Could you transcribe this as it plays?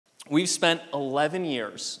We've spent 11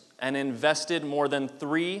 years and invested more than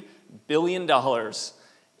 $3 billion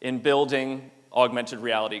in building augmented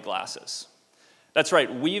reality glasses. That's right,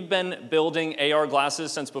 we've been building AR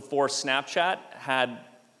glasses since before Snapchat had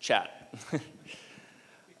chat.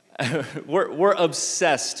 We're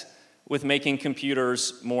obsessed with making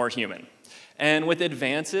computers more human. And with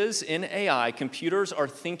advances in AI, computers are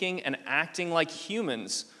thinking and acting like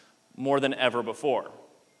humans more than ever before.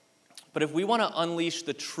 But if we want to unleash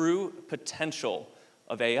the true potential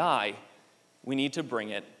of AI, we need to bring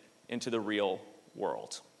it into the real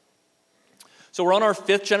world. So we're on our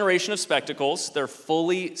 5th generation of spectacles. They're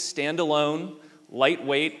fully standalone,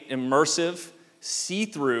 lightweight, immersive,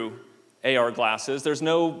 see-through AR glasses. There's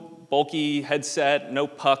no bulky headset, no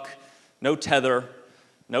puck, no tether,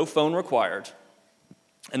 no phone required.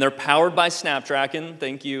 And they're powered by Snapdragon.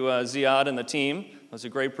 Thank you, Ziad and the team. That was a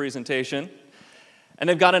great presentation. And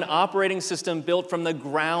they've got an operating system built from the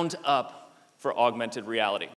ground up for augmented reality.